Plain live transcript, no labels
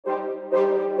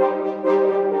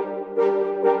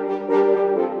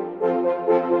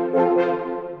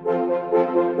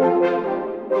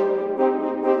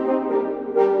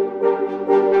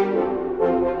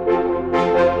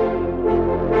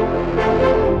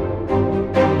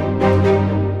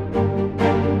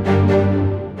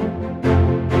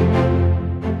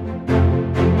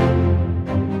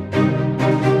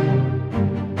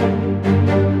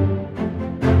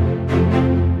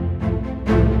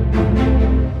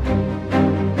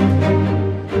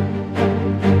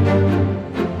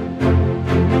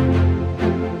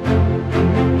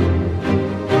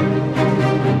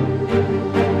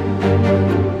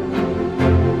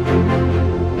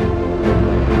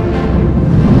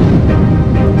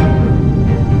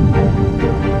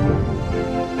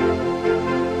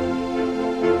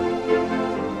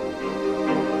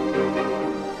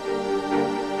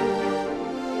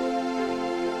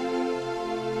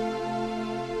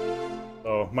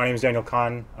My name is Daniel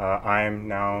Khan. I'm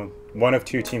now one of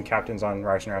two team captains on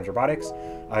Ryerson University Robotics.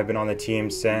 I've been on the team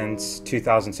since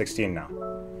 2016 now.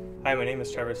 Hi, my name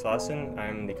is Trevor Slauson.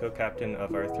 I'm the co-captain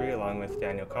of R3 along with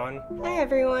Daniel Khan. Hi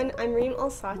everyone, I'm Reem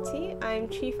Alsati. I'm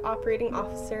Chief Operating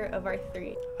Officer of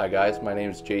R3. Hi guys, my name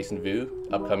is Jason Vu.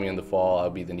 Upcoming in the fall, I'll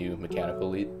be the new mechanical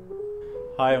lead.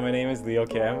 Hi, my name is Leo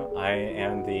Kim. I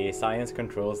am the Science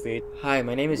Controls Lead. Hi,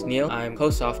 my name is Neil. I'm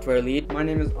co-software lead. My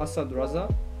name is Asad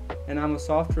Raza, and I'm a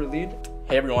software lead.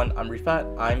 Hey everyone, I'm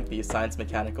Rifat. I'm the Science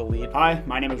Mechanical Lead. Hi,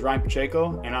 my name is Ryan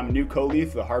Pacheco, and I'm a new co-lead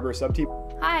for the Hardware Subteam.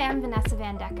 Hi, I'm Vanessa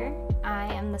Van Decker.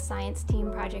 I am the Science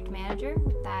Team Project Manager.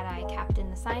 With that, I captain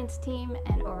the Science Team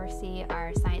and oversee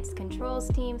our Science Controls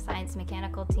Team, Science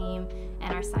Mechanical Team,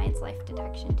 and our Science Life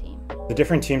Detection Team. The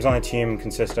different teams on the team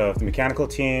consist of the Mechanical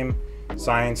Team,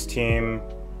 Science Team,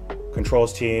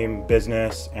 Controls Team,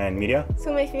 Business, and Media.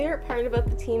 So my favorite part about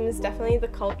the team is definitely the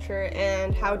culture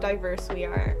and how diverse we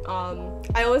are.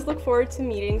 I always look forward to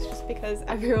meetings just because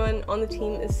everyone on the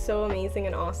team is so amazing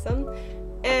and awesome.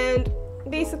 And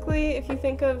basically, if you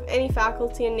think of any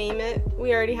faculty and name it,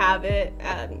 we already have it,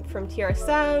 from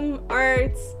TRSM,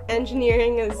 arts,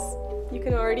 engineering, as you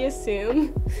can already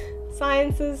assume,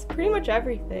 sciences, pretty much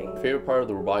everything. My favorite part of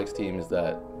the robotics team is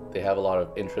that they have a lot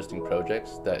of interesting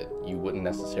projects that you wouldn't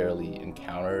necessarily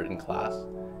encounter in class.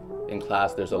 In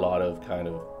class, there's a lot of kind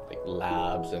of like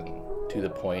labs and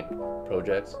to-the-point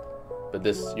projects, but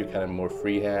this, you're kind of more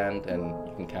freehand and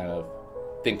you can kind of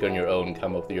think on your own,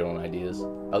 come up with your own ideas.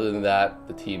 Other than that,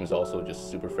 the team is also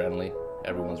just super friendly.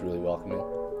 Everyone's really welcoming.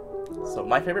 So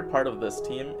my favorite part of this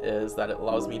team is that it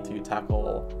allows me to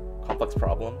tackle complex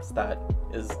problems that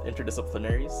is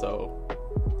interdisciplinary. So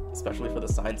especially for the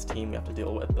science team, we have to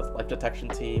deal with the life detection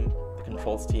team, the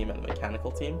controls team, and the mechanical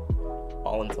team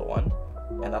all into one.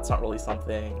 And that's not really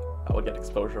something I would get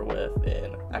exposure with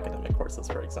in academic courses,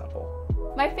 for example.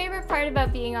 My favorite part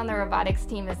about being on the robotics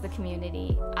team is the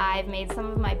community. I've made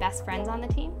some of my best friends on the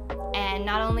team, and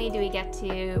not only do we get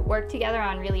to work together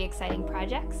on really exciting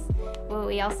projects, but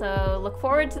we also look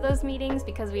forward to those meetings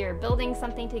because we are building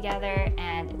something together,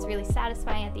 and it's really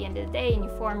satisfying at the end of the day, and you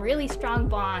form really strong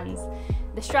bonds.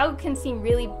 The struggle can seem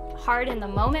really hard in the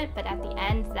moment, but at the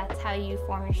end, that's how you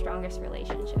form your strongest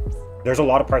relationships. There's a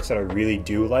lot of parts that I really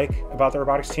do like about the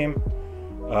robotics team.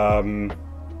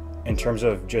 In terms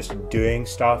of just doing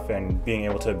stuff and being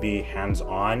able to be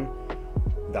hands-on,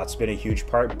 that's been a huge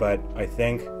part, but I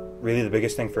think really the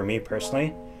biggest thing for me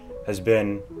personally has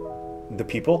been the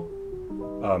people,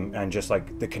 and just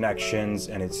like the connections,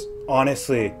 and it's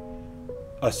honestly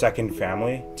a second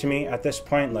family to me at this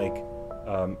point. Like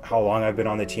how long I've been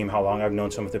on the team, how long I've known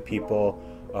some of the people,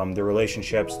 the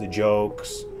relationships, the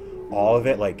jokes, all of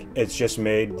it, like it's just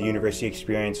made the university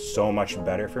experience so much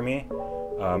better for me.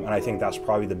 And I think that's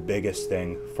probably the biggest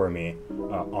thing for me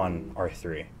on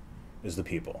R3 is the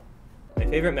people. My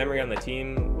favorite memory on the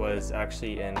team was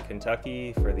actually in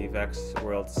Kentucky for the VEX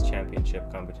World's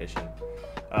Championship competition.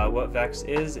 What VEX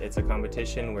is, it's a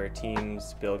competition where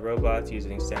teams build robots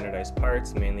using standardized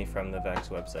parts, mainly from the VEX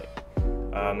website.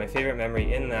 My favorite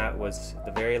memory in that was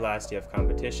the very last day of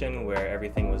competition where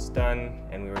everything was done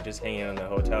and we were just hanging out in the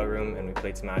hotel room and we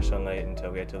played Smash all night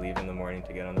until we had to leave in the morning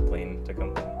to get on the plane to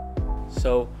come home.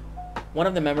 So one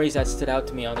of the memories that stood out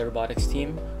to me on the robotics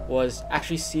team was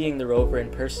actually seeing the rover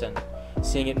in person,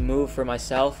 seeing it move for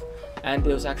myself, and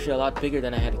it was actually a lot bigger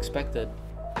than I had expected.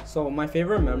 So my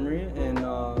favorite memory in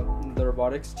the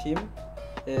robotics team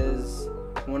is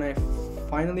when I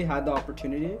finally had the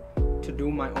opportunity to do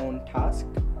my own task,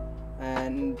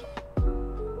 and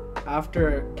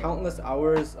after countless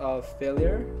hours of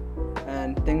failure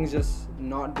and things just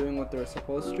not doing what they were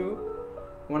supposed to,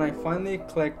 when I finally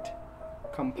clicked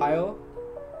compile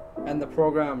and the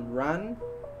program ran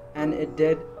and it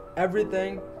did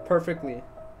everything perfectly,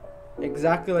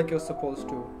 exactly like it was supposed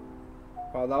to.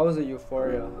 Wow, that was a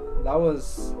euphoria. That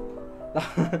was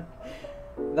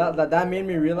that made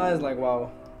me realize, like,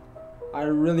 wow, I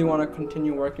really want to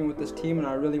continue working with this team and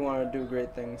I really want to do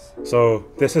great things. So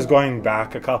this is going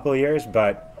back a couple of years,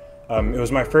 but it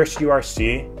was my first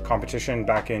URC competition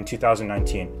back in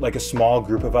 2019. Like a small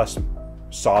group of us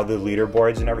saw the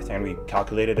leaderboards and everything, and we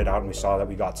calculated it out and we saw that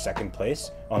we got second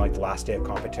place on like the last day of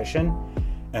competition,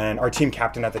 and our team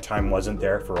captain at the time wasn't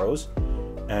there for Rose,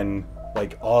 and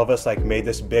like all of us like made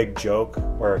this big joke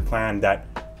or plan that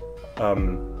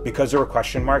because there were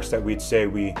question marks that we'd say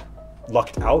we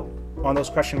lucked out on those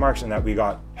question marks and that we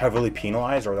got heavily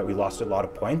penalized or that we lost a lot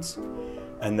of points.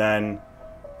 And then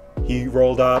he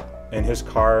rolled up in his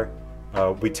car,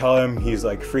 we tell him, he's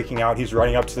like freaking out, he's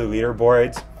running up to the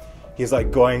leaderboards, he's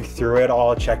like going through it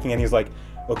all, checking, and he's like,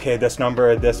 okay, this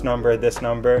number, this number, this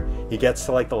number. He gets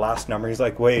to like the last number. He's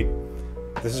like, wait,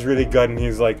 this is really good. And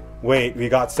he's like, wait, we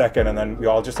got second. And then we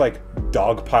all just like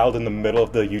dogpiled in the middle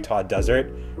of the Utah desert.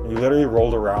 And we literally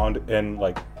rolled around in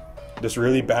like this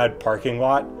really bad parking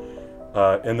lot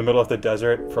in the middle of the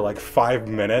desert for like 5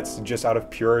 minutes, just out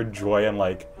of pure joy and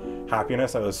like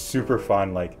happiness. It was super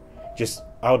fun. Like, just,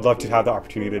 I would love to have the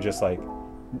opportunity to just like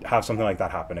have something like that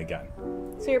happen again.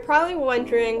 So you're probably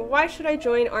wondering, why should I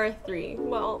join R3?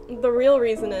 Well, the real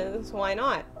reason is, why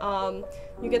not?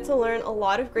 You get to learn a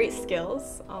lot of great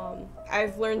skills.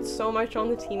 I've learned so much on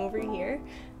the team over here.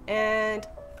 And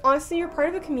honestly, you're part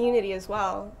of a community as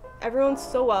well. Everyone's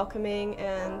so welcoming,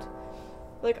 and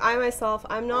like I myself,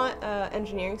 I'm not an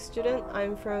engineering student.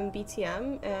 I'm from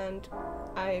BTM, and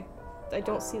I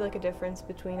don't see like a difference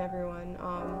between everyone.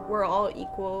 We're all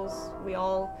equals. We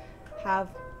all have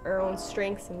our own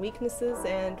strengths and weaknesses,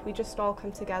 and we just all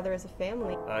come together as a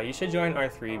family. You should join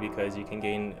R3 because you can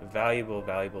gain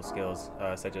valuable skills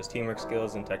such as teamwork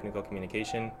skills and technical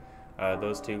communication.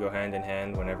 Those two go hand in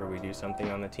hand whenever we do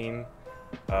something on the team.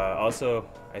 Also,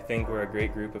 I think we're a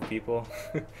great group of people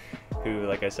who,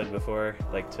 like I said before,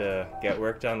 like to get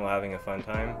work done while having a fun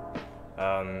time.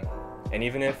 And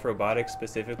even if robotics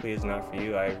specifically is not for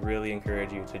you, I really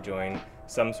encourage you to join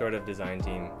some sort of design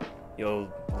team.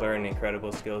 You'll learn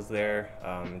incredible skills there.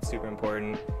 It's super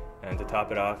important, and to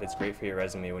top it off, it's great for your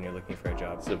resume when you're looking for a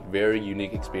job. It's a very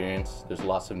unique experience. There's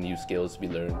lots of new skills to be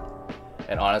learned,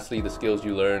 and honestly, the skills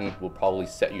you learn will probably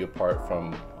set you apart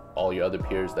from all your other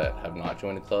peers that have not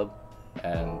joined the club.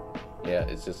 And yeah,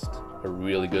 it's just a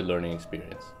really good learning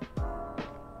experience.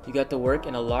 You get to work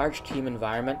in a large team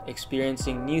environment,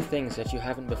 experiencing new things that you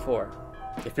haven't before.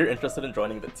 If you're interested in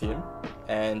joining the team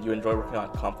and you enjoy working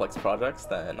on complex projects,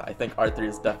 then I think R3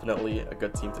 is definitely a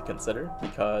good team to consider,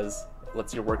 because it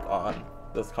lets you work on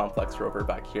this complex rover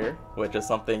back here, which is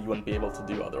something you wouldn't be able to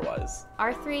do otherwise.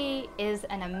 R3 is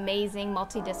an amazing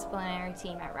multidisciplinary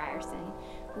team at Ryerson.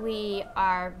 We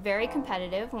are very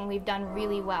competitive and we've done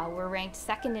really well. We're ranked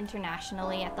second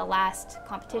internationally at the last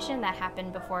competition that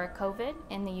happened before COVID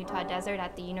in the Utah desert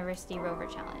at the University Rover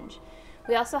Challenge.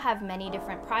 We also have many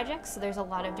different projects, so there's a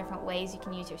lot of different ways you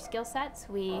can use your skill sets.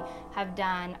 We have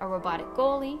done a robotic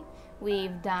goalie,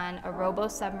 we've done a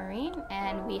robo-submarine,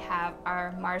 and we have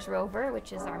our Mars rover,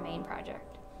 which is our main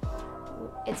project.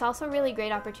 It's also a really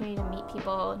great opportunity to meet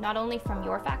people not only from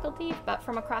your faculty, but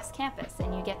from across campus,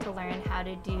 and you get to learn how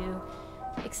to do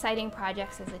exciting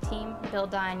projects as a team,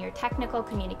 build on your technical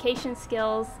communication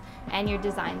skills and your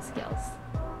design skills.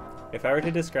 If I were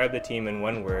to describe the team in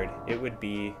one word, it would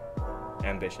be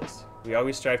ambitious. We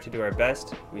always strive to do our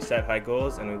best, we set high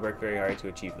goals, and we work very hard to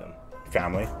achieve them.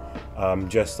 Family.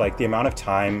 Just like the amount of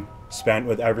time spent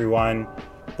with everyone,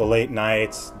 the late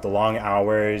nights, the long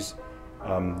hours,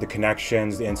 the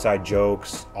connections, the inside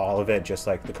jokes, all of it, just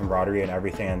like the camaraderie and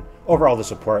everything, and overall the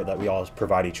support that we all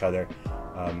provide each other.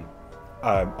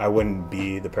 I wouldn't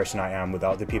be the person I am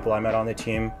without the people I met on the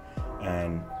team,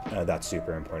 and that's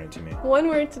super important to me. One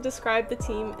word to describe the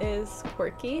team is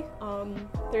quirky.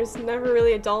 There's never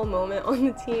really a dull moment on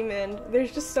the team, and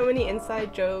there's just so many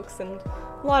inside jokes and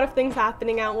a lot of things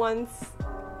happening at once,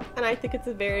 and I think it's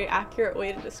a very accurate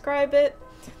way to describe it.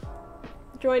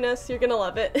 Join us, you're gonna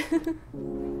love it.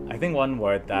 I think one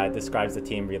word that describes the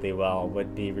team really well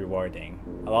would be rewarding.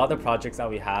 A lot of the projects that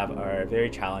we have are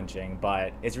very challenging,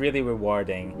 but it's really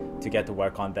rewarding to get to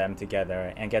work on them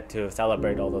together and get to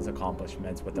celebrate all those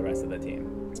accomplishments with the rest of the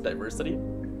team. It's diversity.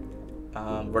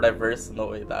 We're diverse in the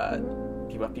way that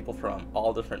you have people from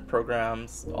all different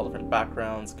programs, all different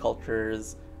backgrounds,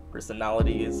 cultures,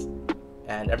 personalities,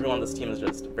 and everyone on this team is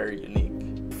just very unique.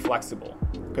 Flexible,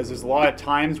 because there's a lot of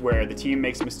times where the team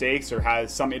makes mistakes or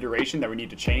has some iteration that we need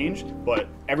to change, but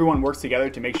everyone works together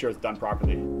to make sure it's done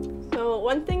properly. So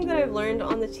one thing that I've learned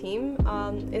on the team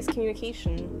is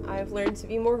communication. I've learned to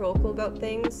be more vocal about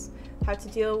things, how to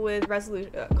deal with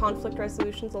conflict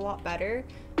resolutions a lot better,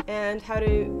 and how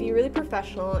to be really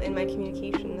professional in my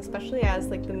communication, especially as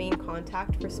like the main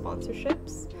contact for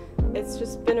sponsorships. It's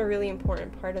just been a really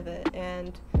important part of it,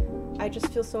 and I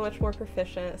just feel so much more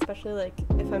proficient, especially like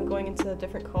if I'm going into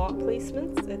different co-op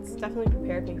placements. It's definitely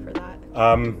prepared me for that.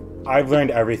 I've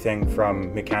learned everything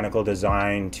from mechanical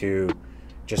design to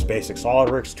just basic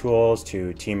SolidWorks tools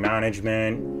to team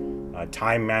management,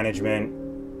 time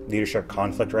management, leadership,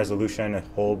 conflict resolution, a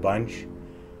whole bunch.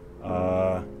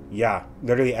 Yeah,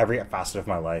 literally every facet of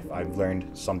my life I've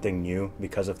learned something new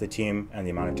because of the team and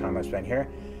the amount of time I've spent here.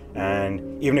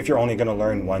 And even if you're only going to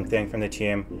learn one thing from the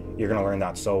team, you're going to learn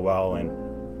that so well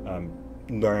and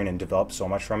learn and develop so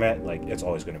much from it. Like, it's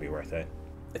always going to be worth it.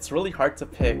 It's really hard to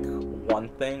pick one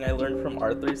thing I learned from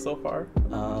R3 so far.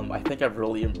 I think I've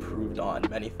really improved on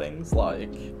many things,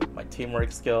 like my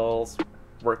teamwork skills,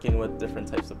 working with different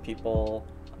types of people,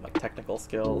 my technical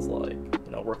skills, like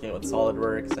working with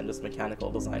SolidWorks and just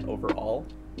mechanical design overall,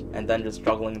 and then just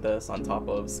juggling this on top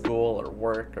of school or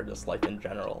work or just life in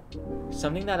general.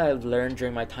 Something that I've learned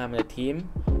during my time on the team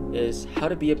is how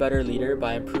to be a better leader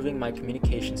by improving my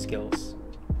communication skills.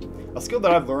 A skill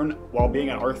that I've learned while being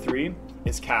at R3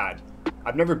 is CAD.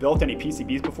 I've never built any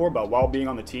PCBs before, but while being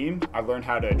on the team, I've learned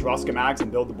how to draw schematics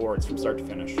and build the boards from start to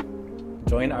finish.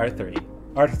 Join R3.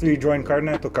 R3 join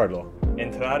carne tocarlo.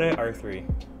 Entrare R3.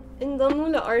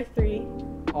 इंदमूल R3.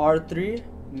 R3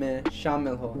 में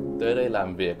शामिल हो. Tere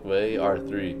Lambik way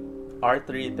R3.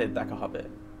 R3 te dakahabe.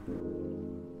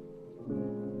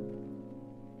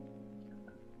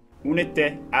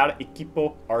 Únete al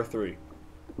equipo R3.